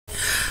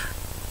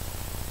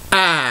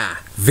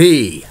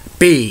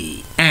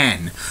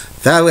VBN,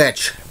 The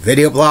Rich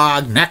Video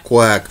Blog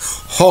Network,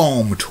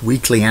 home to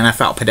weekly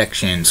NFL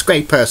predictions,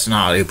 great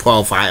personality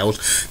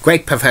profiles,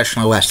 great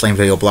professional wrestling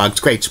video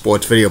blogs, great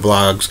sports video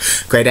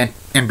blogs, great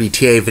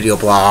MBTA video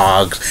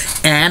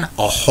blogs, and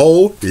a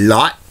whole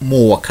lot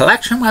more.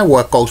 Collection of my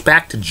work goes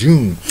back to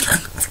June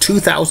of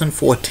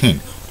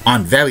 2014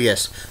 on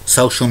various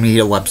social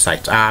media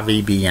websites.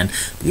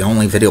 RVBN, the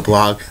only video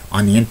blog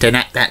on the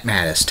internet that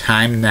matters.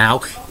 Time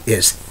now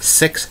is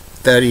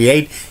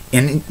 6:38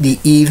 in the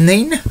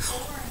evening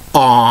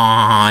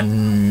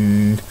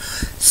on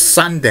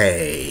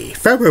Sunday,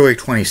 February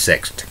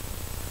 26th,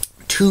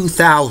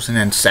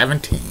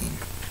 2017.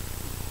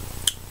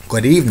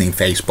 Good evening,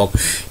 Facebook,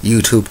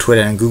 YouTube,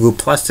 Twitter, and Google+.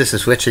 This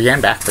is Rich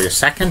again, back for your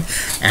second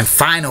and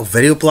final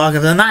video blog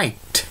of the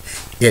night.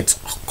 It's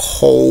a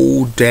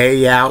cold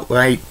day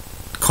outright,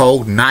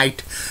 cold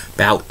night,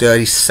 about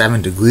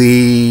 37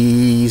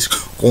 degrees,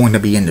 going to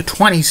be in the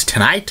 20s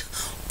tonight,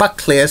 but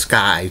clear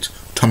skies.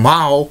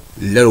 Tomorrow,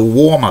 a little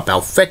warmer,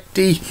 about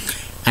 50,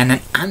 and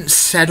an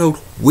unsettled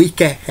week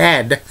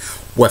ahead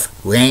with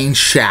rain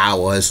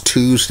showers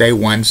Tuesday,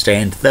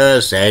 Wednesday, and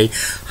Thursday,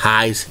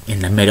 highs in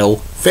the middle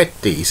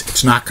 50s.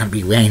 It's not going to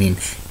be raining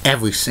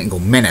every single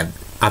minute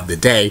of the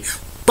day,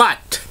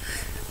 but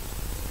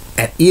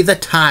at either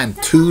time,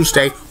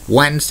 Tuesday,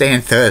 Wednesday,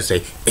 and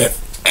Thursday, if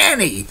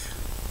any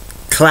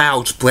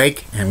clouds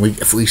break and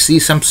if we see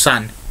some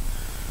sun,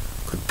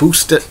 could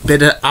boost it a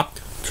bit up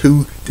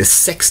to the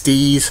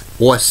 60s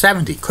or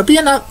 70. Could be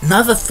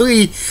another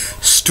 3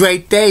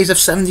 straight days of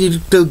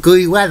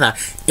 70-degree weather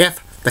if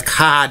the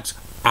cards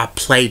are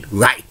played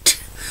right.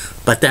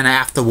 But then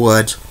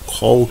afterwards,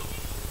 cold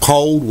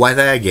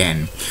weather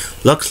again.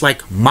 Looks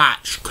like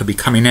March could be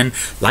coming in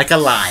like a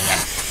lion.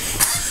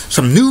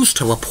 Some news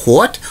to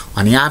report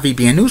on the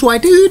RVBN News. Why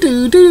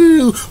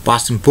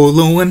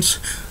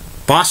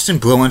Boston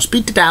Bruins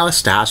beat the Dallas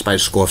Stars by a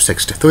score of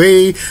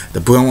 6-3.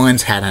 The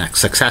Bruins had a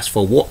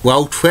successful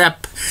road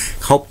trip.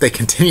 Hope they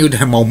continue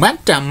their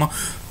momentum.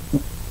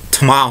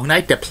 Tomorrow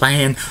night they're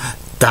playing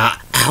the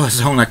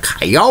Arizona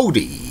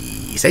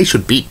Coyotes. They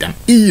should beat them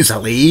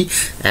easily.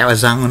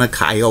 Arizona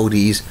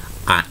Coyotes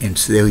are in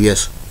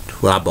serious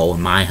trouble,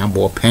 in my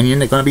humble opinion.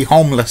 They're going to be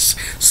homeless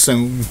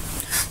soon.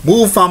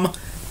 Move them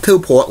to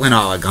Portland,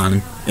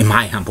 Oregon, in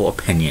my humble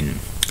opinion.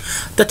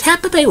 The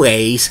Tampa Bay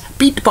Rays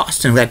beat the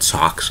Boston Red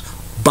Sox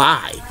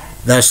by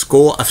the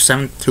score of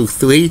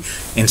 7-3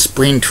 in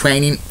spring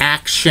training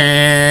action.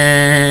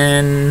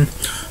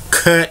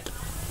 Kurt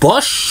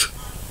Busch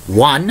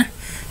won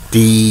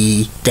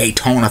the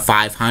Daytona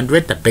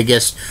 500, the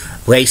biggest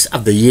race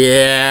of the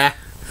year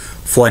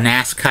for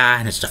NASCAR,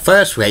 and it's the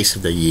first race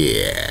of the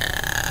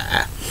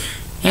year.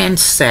 And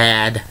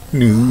sad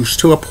news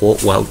to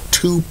report, well,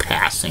 2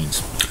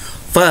 passings.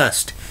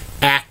 First,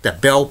 actor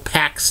Bill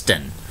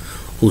Paxton,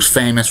 who's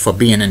famous for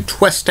being in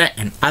Twister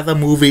and other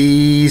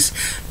movies,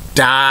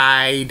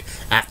 died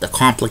after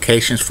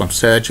complications from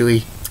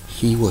surgery.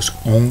 He was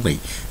only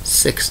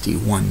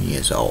 61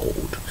 years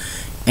old.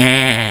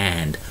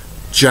 And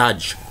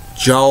Judge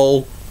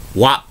Joe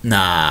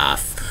Wapner,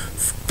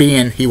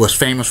 he was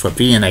famous for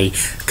being a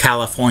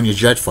California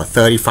judge for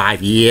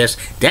 35 years.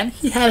 Then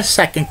he had a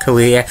second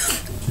career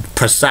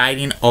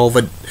presiding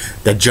over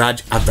the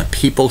judge of the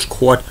People's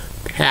Court,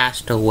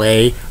 passed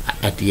away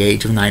at the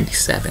age of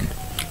 97.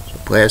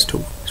 Prayers to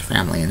his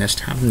family in this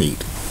time of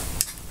need.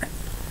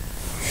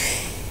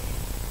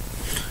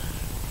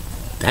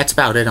 That's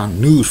about it on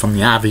news from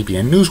the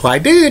RVBN News. Why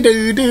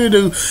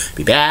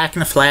be back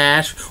in a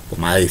flash with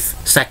my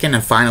second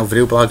and final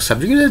video blog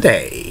subject of the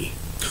day.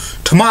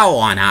 Tomorrow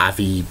on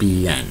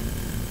RVBN.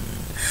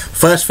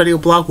 First video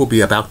blog will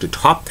be about the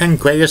top 10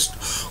 greatest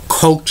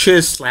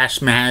coaches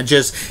 /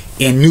 managers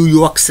in New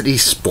York City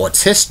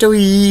sports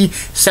history.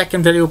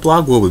 Second video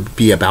blog will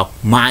be about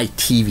my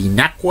TV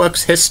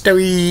network's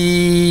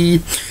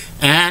history.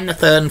 And the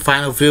third and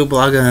final video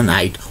blog of the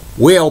night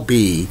will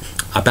be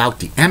about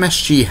the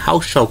MSG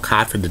house show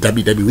card for the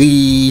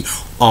WWE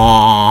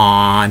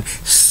on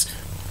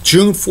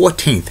June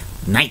 14th,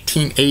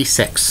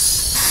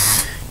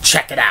 1986.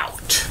 Check it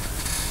out.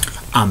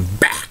 I'm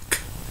back.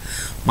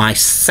 My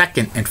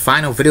second and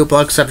final video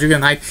blog subject of the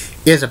night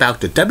is about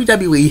the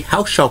WWE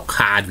house show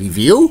card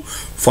review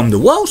from the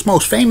world's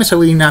most famous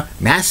arena,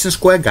 Madison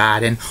Square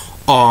Garden,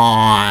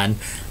 on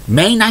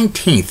May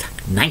 19th,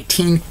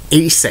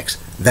 1986.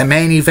 The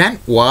main event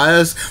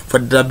was for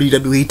the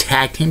WWE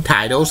Tag Team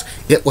titles.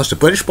 It was the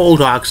British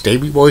Bulldogs,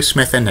 Davey Boy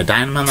Smith, and the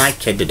Dynamite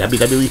Kid, the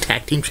WWE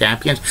Tag Team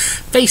Champions,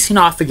 facing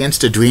off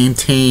against the Dream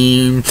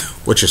Team,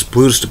 which is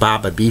Bruce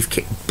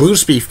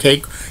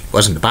Beefcake,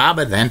 wasn't the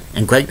Barber then,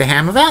 and Greg the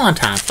Hammer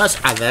Valentine, plus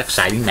other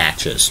exciting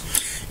matches.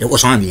 It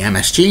was on the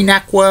MSG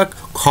network,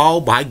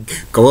 called by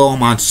Gorilla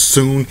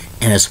Monsoon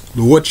and his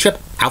lordship,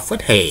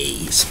 Alfred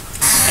Hayes.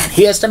 And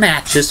here's the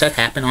matches that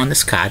happened on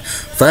this card.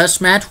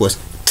 First match was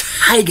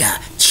Tiger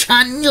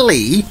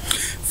Chun-Li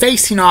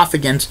facing off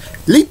against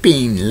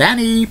Leaping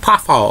Lanny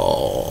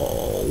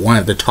Poffo, one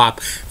of the top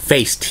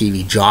face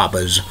TV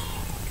jobbers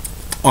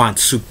on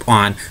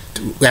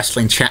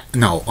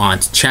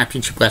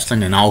Championship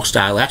Wrestling and All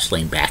Star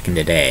Wrestling back in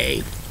the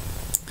day.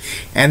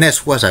 And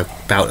this was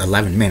about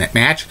 11-minute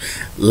match.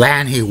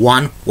 Lanny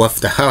won with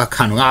the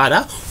Hurricane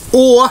Rana,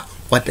 or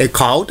what they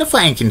called the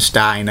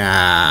Frankensteiner.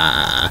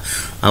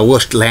 I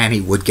wished Lanny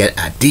would get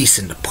a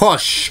decent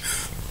push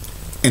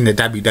in the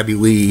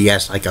WWE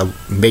as like a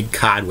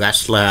mid-card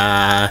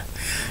wrestler,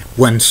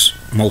 wins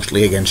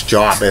mostly against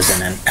jobbers,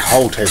 and then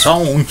hold his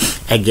own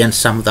against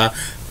some of the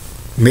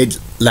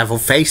mid-level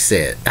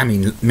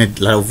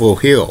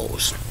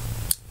heroes.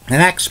 The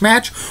next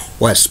match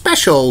was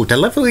Special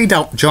Delivery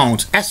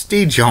Jones,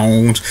 SD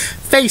Jones,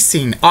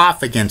 facing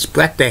off against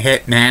Bret the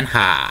Hitman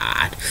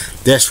Hart.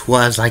 This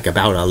was like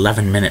about an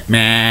 11-minute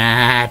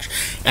match.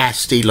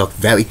 SD looked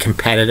very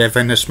competitive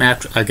in this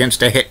match against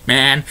the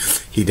Hitman.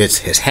 He did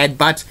his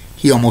headbutts.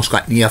 He almost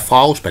got near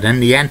falls, but in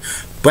the end,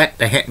 Bret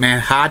the Hitman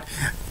Hart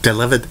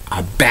delivered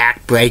a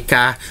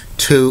backbreaker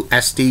to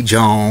SD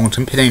Jones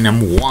and pinning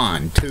him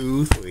 1,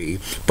 2, 3.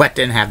 Bret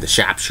didn't have the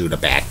sharpshooter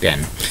back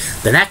then.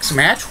 The next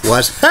match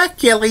was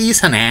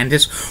Hercules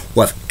Hernandez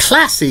with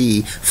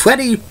classy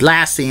Freddie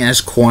Blassie in his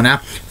corner,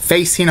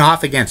 facing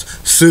off against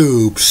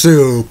Superfly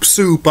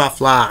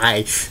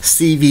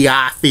Stevie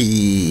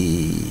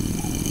Aoki.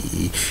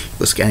 He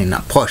was getting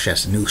a push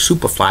as the new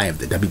Superfly of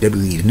the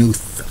WWE, the new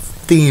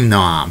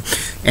Phenom.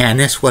 And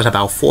this was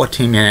about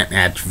 14-minute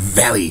match,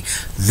 very,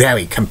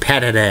 very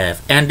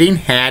competitive. Ending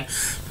had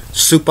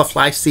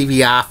Superfly Stevie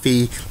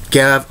Aoki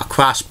give a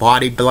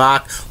cross-body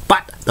block,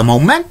 but the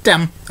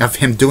momentum of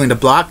him doing the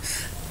block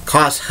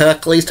caused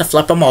Hercules to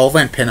flip him over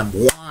and pin him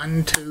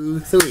 1, 2,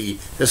 3.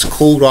 This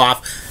cooled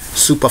off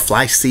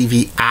Superfly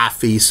Stevie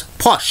Aoki's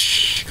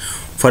push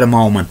for the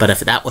moment, but if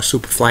that was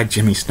Superfly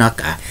Jimmy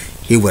Snuka,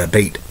 he would have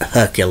beat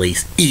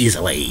Hercules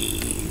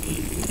easily.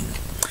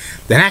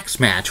 The next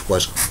match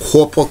was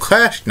Corporal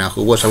Kirshner,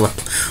 who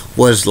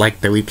was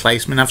like the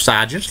replacement of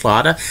Sergeant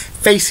Slaughter,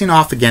 facing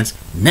off against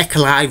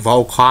Nikolai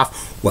Volkov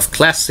with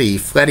classy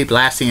Freddie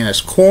Blassie in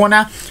his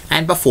corner.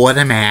 And before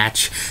the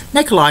match,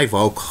 Nikolai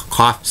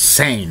Volkov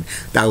sang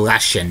the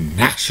Russian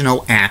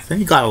national anthem.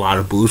 He got a lot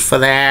of boos for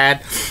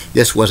that.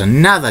 This was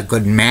another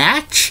good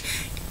match.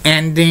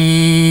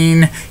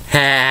 Ending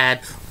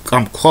had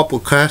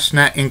Corporal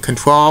Kirshner in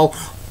control,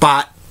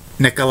 but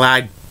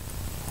Nikolai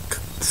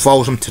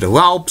throws him to the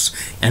ropes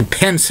and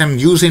pins him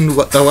using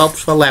the ropes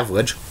for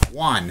leverage.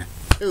 1,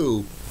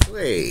 2,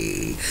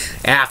 3.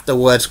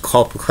 Afterwards,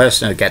 Corporal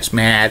Kirshner gets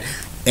mad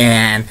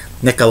and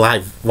Nikolai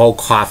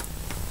Volkov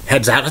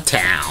heads out of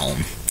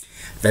town.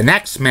 The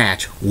next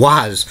match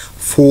was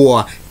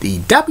for the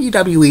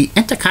WWE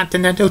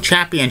Intercontinental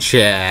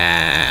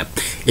Championship.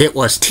 It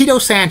was Tito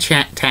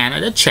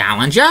Santana, the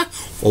challenger,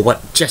 or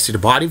what Jesse the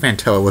Body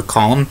Ventura would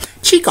call him,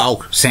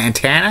 Chico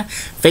Santana,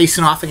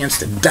 facing off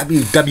against the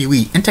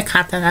WWE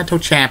Intercontinental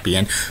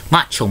Champion,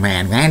 Macho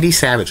Man Randy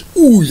Savage.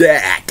 Ooh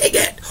yeah, dig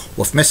it!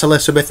 With Miss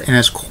Elizabeth in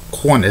his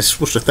corner. This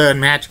was the third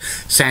match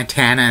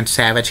Santana and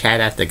Savage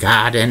had at the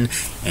Garden,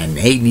 and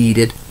they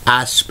needed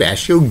a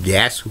special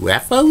guest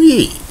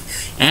referee.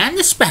 And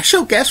the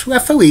special guest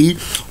referee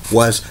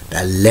was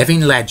the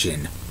living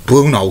legend,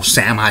 Bruno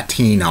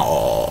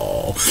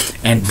Sammartino.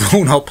 And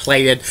Bruno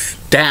played it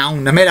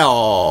down the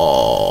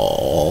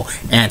middle.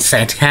 And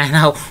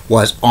Santana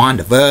was on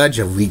the verge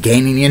of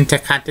regaining the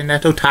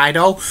Intercontinental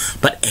title,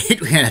 but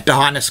Adrian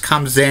Adonis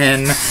comes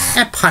in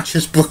and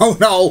punches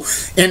Bruno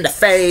in the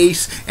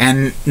face.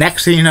 And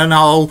next thing you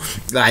know,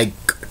 like,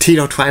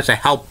 Tito tries to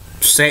help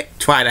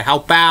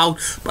out,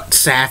 but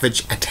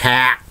Savage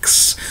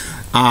attacks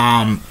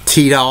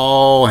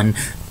Tito, and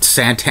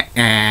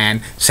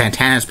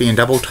Santana's being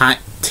double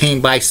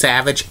teamed by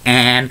Savage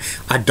and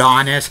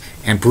Adonis,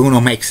 and Bruno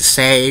makes a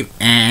save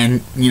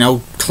and,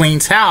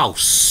 cleans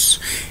house.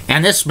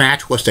 And this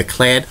match was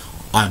declared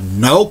a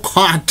no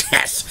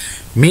contest,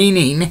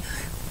 meaning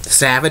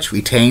Savage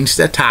retains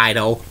the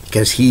title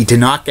because he did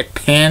not get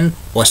pinned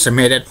or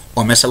submitted,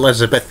 or Miss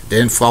Elizabeth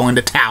didn't throw in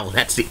the towel.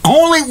 That's the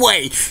only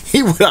way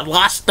he would have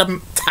lost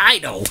the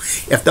title.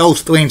 If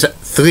those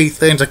three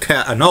things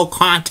occur, a no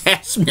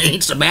contest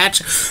means the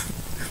match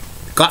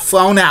got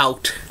thrown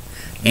out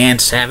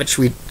and Savage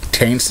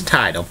retains the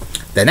title.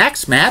 The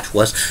next match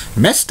was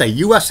Mr.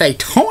 USA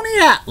Tony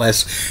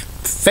Atlas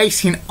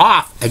facing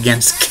off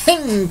against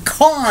King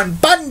Kong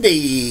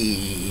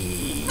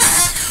Bundy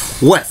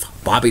with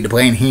Bobby the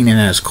Brain Heenan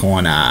in his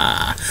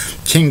corner.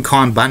 King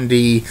Kong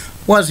Bundy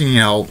was,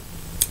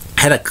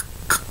 had a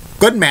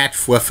good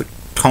match with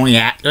Tony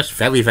Atlas,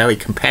 very, very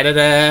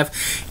competitive.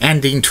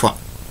 Ending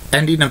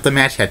of the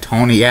match had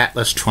Tony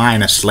Atlas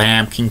trying to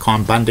slam King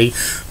Kong Bundy,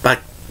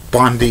 but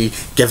Bundy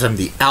gives him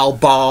the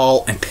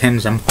elbow and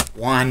pins him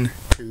 1,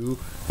 2,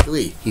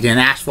 3. He didn't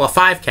ask for a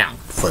 5 count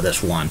for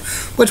this one,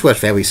 which was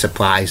very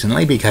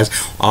surprisingly, because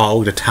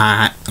all the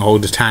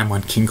time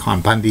when King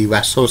Kong Bundy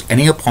wrestles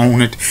any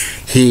opponent,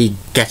 he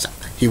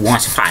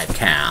wants a 5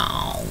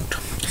 count.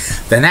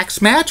 The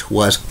next match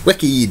was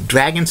Ricky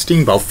Dragon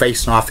Steamboat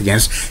facing off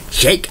against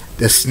Jake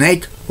the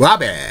Snake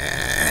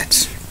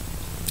Roberts.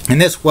 And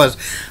this was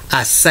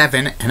a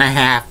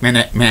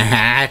 7.5-minute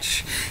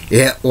match.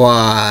 It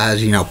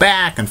was, you know,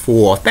 back and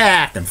forth,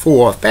 back and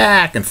forth,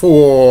 back and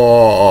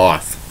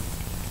forth.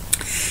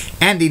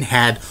 Ending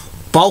had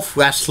both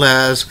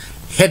wrestlers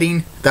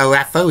hitting the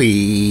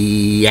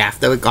referee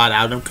after it got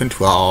out of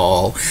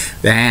control.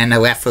 Then the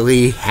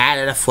referee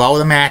had to throw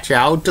the match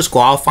out,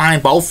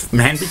 disqualifying both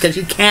men because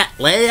you can't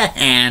lay a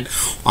hand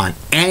on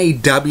any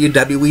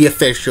WWE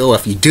official.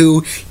 If you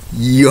do,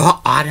 you're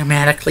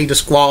automatically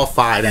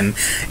disqualified. And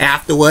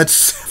afterwards,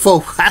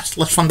 several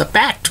wrestlers from the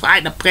back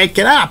tried to break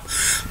it up,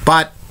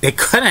 but they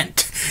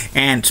couldn't.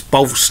 And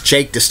both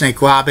Jake the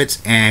Snake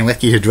Roberts and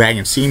Ricky the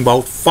Dragon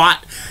Steamboat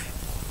fought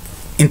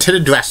into the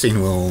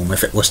dressing room.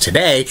 If it was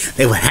today,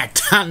 they would have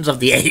tons of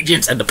the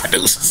agents and the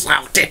producers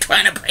out there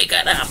trying to break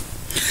it up.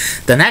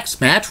 The next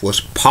match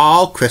was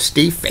Paul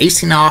Christie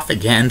facing off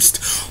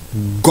against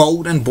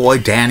Golden Boy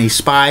Danny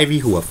Spivey,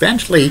 who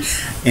eventually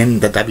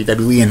in the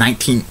WWE in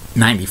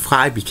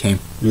 1995 became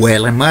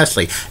Waylon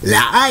Mercy.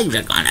 Lives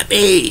are gonna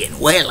be in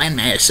Waylon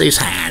Mercy's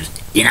hands.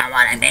 You know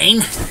what I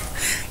mean?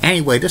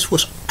 Anyway, this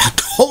was a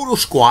total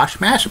squash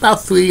match, about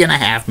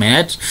 3.5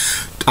 minutes.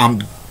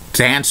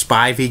 Dan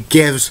Spivey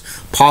gives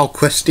Paul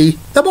Christie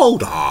the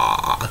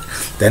Bulldog.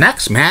 The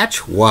next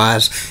match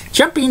was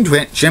Jumping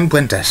Jim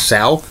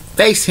Brunzell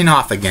facing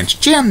off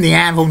against Jim the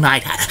Anvil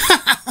Neidhart.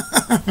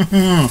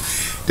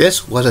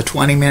 This was a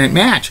 20-minute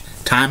match.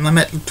 Time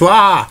limit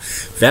draw.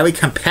 Very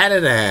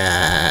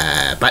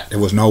competitive, but there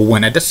was no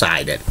winner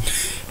decided.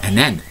 And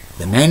then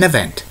the main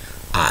event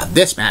of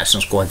this Madison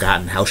Square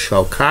Garden house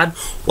show card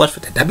was for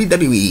the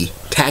WWE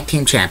Tag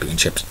Team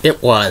Championships.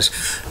 It was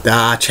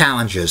the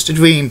challengers, the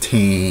Dream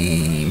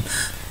Team,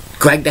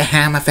 Greg the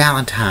Hammer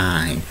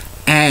Valentine,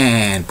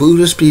 and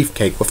Brutus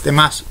Beefcake with their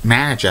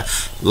manager,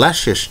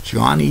 Luscious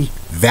Johnny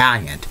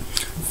Valiant,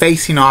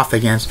 facing off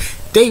against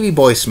Davey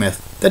Boy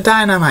Smith, the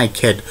Dynamite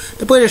Kid,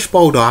 the British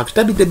Bulldogs,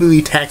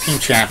 WWE Tag Team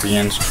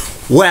Champions,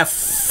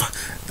 with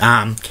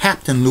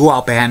Captain Lou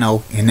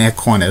Albano in their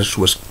corners.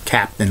 Was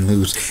Captain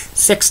Lou's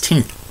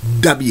 16th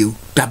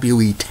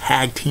WWE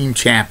Tag Team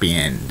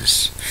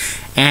Champions.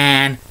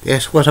 And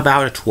this was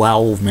about a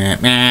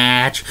 12-minute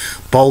match.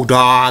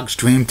 Bulldogs,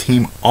 Dream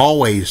Team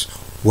always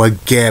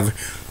would give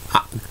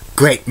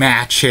great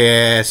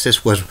matches.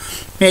 This was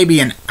maybe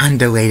an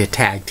underrated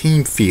tag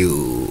team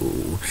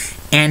feud.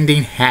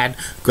 Ending had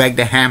Greg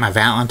the Hammer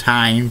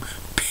Valentine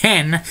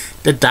pin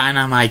the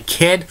Dynamite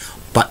Kid,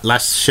 but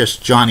Luscious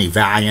Johnny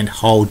Valiant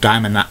hold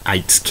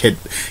Dynamite's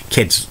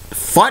kid's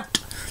foot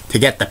to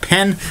get the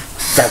pin.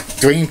 The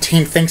Dream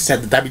Team thinks they're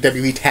the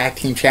WWE Tag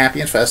Team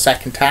Champions for the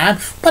second time,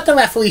 but the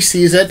referee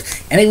sees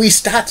it and he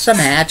restarts the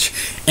match,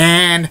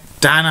 and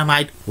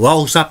Dynamite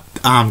rolls up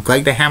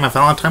Greg the Hammer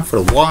Valentine for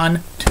the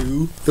 1,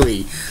 2,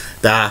 3.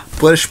 The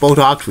British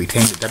Bulldogs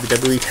retained the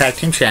WWE Tag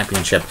Team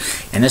Championship,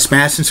 and this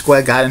Madison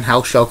Square Garden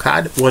house show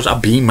card was a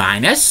B-.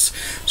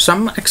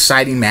 Some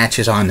exciting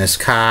matches on this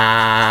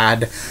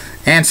card,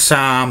 and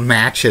some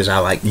matches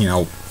are like, you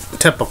know,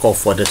 typical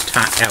for this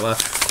era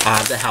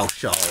of the house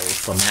shows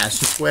from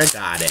Madison Square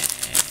Garden.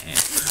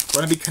 We're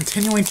going to be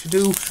continuing to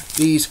do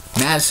these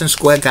Madison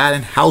Square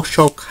Garden house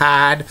show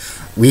card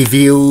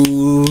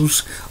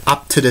reviews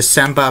up to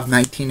December of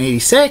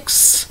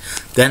 1986.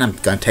 Then I'm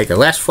going to take a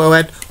rest for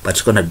it, but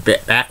it's going to be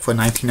back for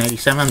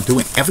 1997. I'm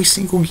doing every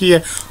single year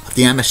of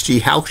the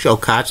MSG house show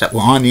cards that were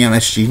on the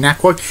MSG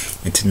network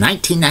into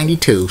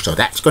 1992, so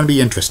that's going to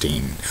be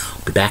interesting.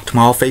 I'll be back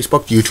tomorrow.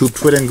 Facebook, YouTube,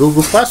 Twitter, and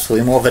Google+.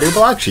 3 more video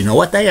blogs. You know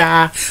what they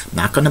are. I'm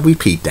not going to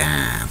repeat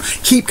them.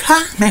 Keep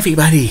calm,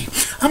 everybody.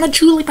 I'm a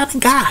Julie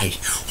Button guy.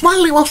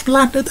 Molly Walsh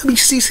Blonde,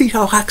 WCC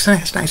Roxanne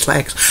has nice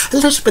legs.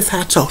 Elizabeth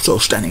Hart's also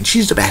stunning.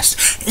 She's the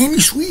best. Amy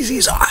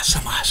Sweezy's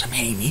awesome, awesome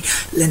Amy.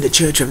 Linda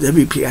Church of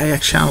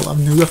WPIX Channel of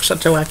New York,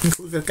 such a whacking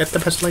crew. Get the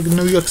best legs in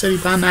New York City,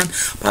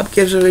 Bob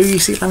gives her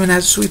ABC Lemon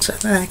has sweet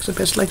snacks, the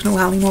best legs in New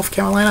Orleans, North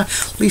Carolina.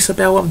 Lisa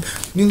Bell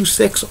of News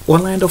 6,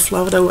 Orlando,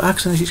 Florida.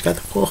 Oxen, she's got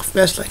the 4th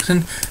best legs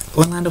in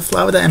Orlando,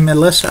 Florida. And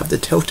Melissa of the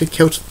Tilted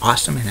Kilts,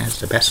 awesome, and has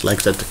the best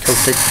legs at the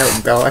Tilted Kilt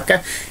in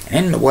Bellerica.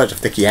 And in the words of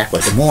Dickie Aqua,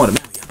 the more the